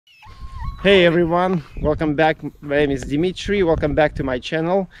Hey everyone, welcome back. My name is Dimitri. Welcome back to my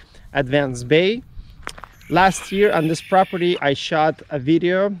channel, Advancebay. Last year on this property, I shot a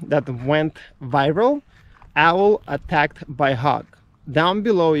video that went viral. Owl attacked by hawk. Down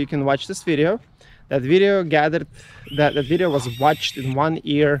below, you can watch this video. That video was watched in 1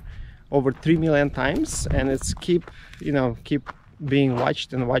 year over 3 million times, and it's keep being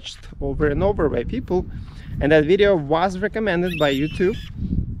watched and watched over and over by people. And that video was recommended by YouTube.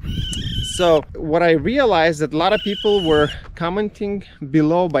 So what I realized, that a lot of people were commenting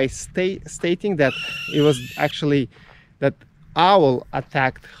below by stating that it was actually that owl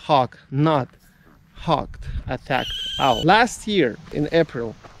attacked hawk, not hawk attacked owl. Last year in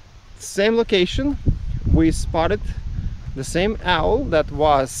April, same location, we spotted the same owl that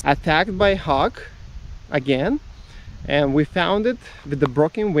was attacked by hawk again, and we found it with the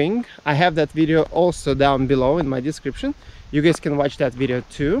broken wing. I have that video also down below in my description. You guys can watch that video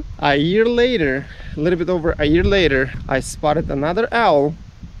too. A year later, a little bit over a year later, I spotted another owl,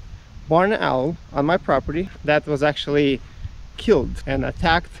 barn owl, on my property that was actually killed and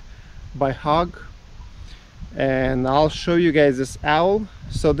attacked by hawk. And I'll show you guys this owl.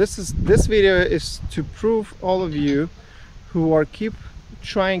 So this video is to prove all of you who are keep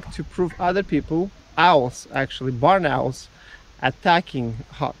trying to prove other people, owls, actually barn owls, attacking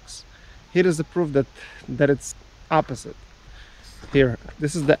hawks. Here is the proof that it's opposite. Here,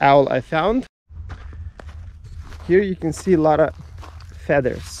 this is the owl I found. Here you can see a lot of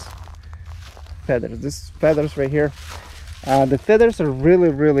feathers. This feathers right here. The feathers are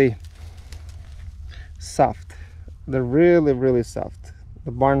really soft. They're really soft.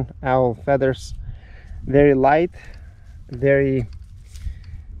 The barn owl feathers, very light, very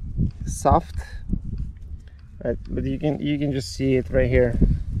soft. Right, but you can just see it right here.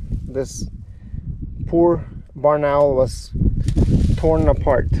 This poor barn owl was torn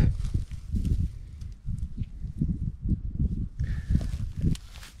apart.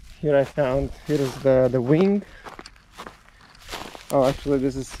 Here I found, here is the wing. Oh, actually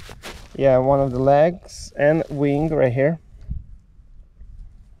this is, yeah, one of the legs and wing right here.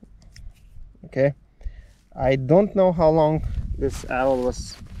 Okay, I don't know how long this owl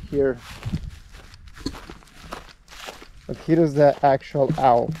was here, but here is the actual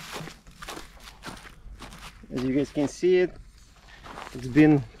owl. As you guys can see it, it's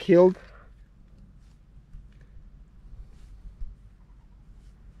been killed.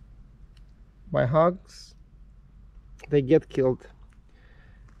 By hogs. They get killed,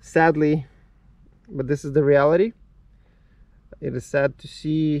 sadly, but this is the reality. It is sad to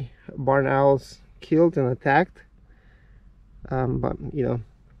see barn owls killed and attacked, but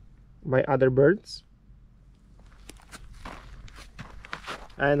by other birds.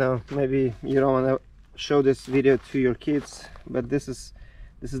 I know maybe you don't want to show this video to your kids, but this is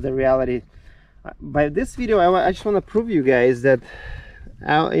the reality. By this video I just want to prove you guys that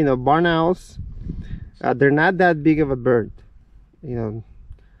barn owls, they're not that big of a bird.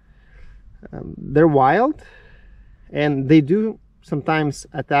 They're wild and they do sometimes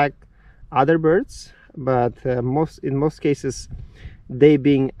attack other birds, but in most cases they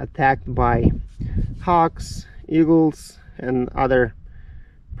being attacked by hawks, eagles and other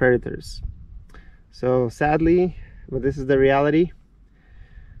predators. So sadly, but this is the reality.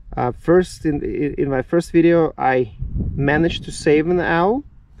 First, in my first video, I managed to save an owl,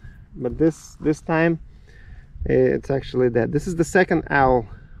 but this time it's actually dead. This is the second owl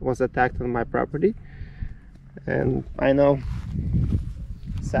was attacked on my property, and I know,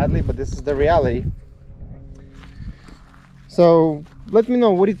 sadly, but this is the reality. So let me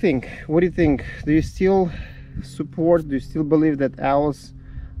know, what do you think? What do you think? Do you still support? Do you still believe that owls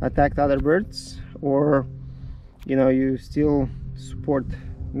attacked other birds, or you still support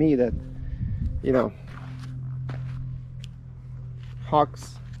me that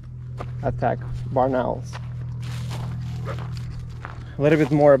hawks attack barn owls? A little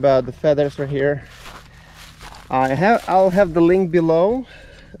bit more about the feathers right here. I'll have the link below.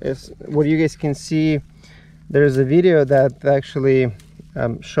 Is what you guys can see. There's a video that actually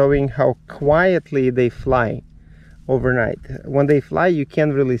showing how quietly they fly overnight. When they fly, you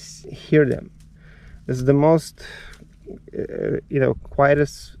can't really hear them. This is the most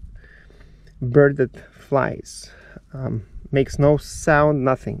quietest bird that flies. Makes no sound,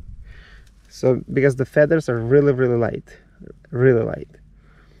 nothing. So because the feathers are really light, really light.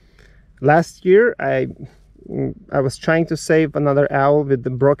 Last year I was trying to save another owl with the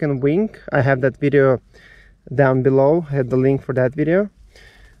broken wing. I have that video down below. I have the link for that video.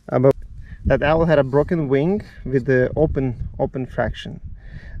 But that owl had a broken wing with the open fraction,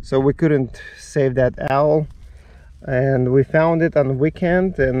 so we couldn't save that owl. and we found it on the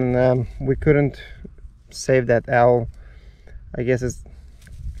weekend, and we couldn't save that owl. I guess it's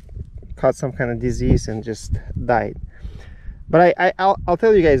caught some kind of disease and just died. But I'll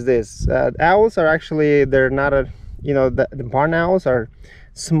tell you guys this, owls are actually, they're not a, you know, the barn owls are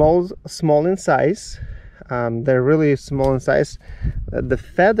small in size. They're really small in size. The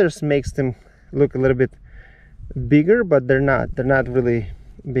feathers makes them look a little bit bigger, but they're not really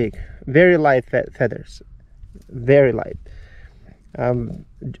big. Very light feathers, very light,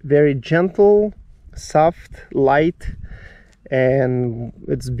 very gentle, soft, light, and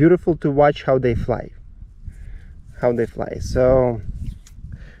it's beautiful to watch how they fly. So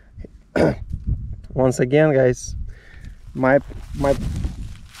once again, guys, my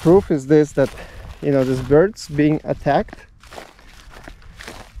proof is this, that, you know, this bird's being attacked.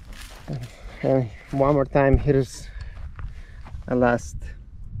 And one more time, here's a last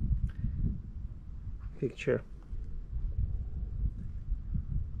picture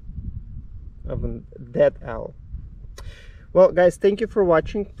of a dead owl. Well, guys, thank you for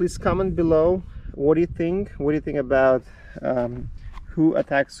watching. Please comment below, what do you think? What do you think about who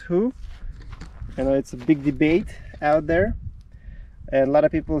attacks who? I know it's a big debate out there, and a lot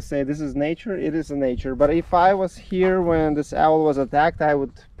of people say this is nature. It is a nature, but if I was here when this owl was attacked, I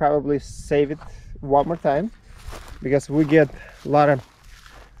would probably save it one more time, because we get a lot of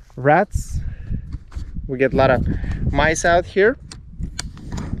rats, we get a lot of mice out here,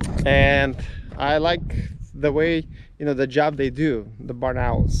 and I like the way, you know, the job they do, the barn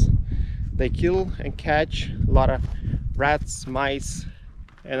owls. They kill and catch a lot of rats, mice,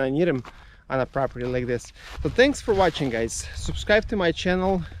 and I need them on a property like this. So thanks for watching, guys. Subscribe to my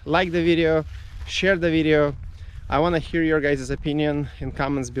channel, like the video, share the video. I want to hear your guys' opinion in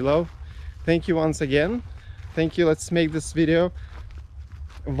comments below. Thank you once again. Thank you. Let's make this video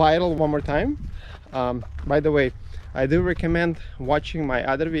viral one more time. By the way, I do recommend watching my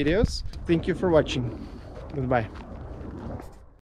other videos. Thank you for watching. Goodbye.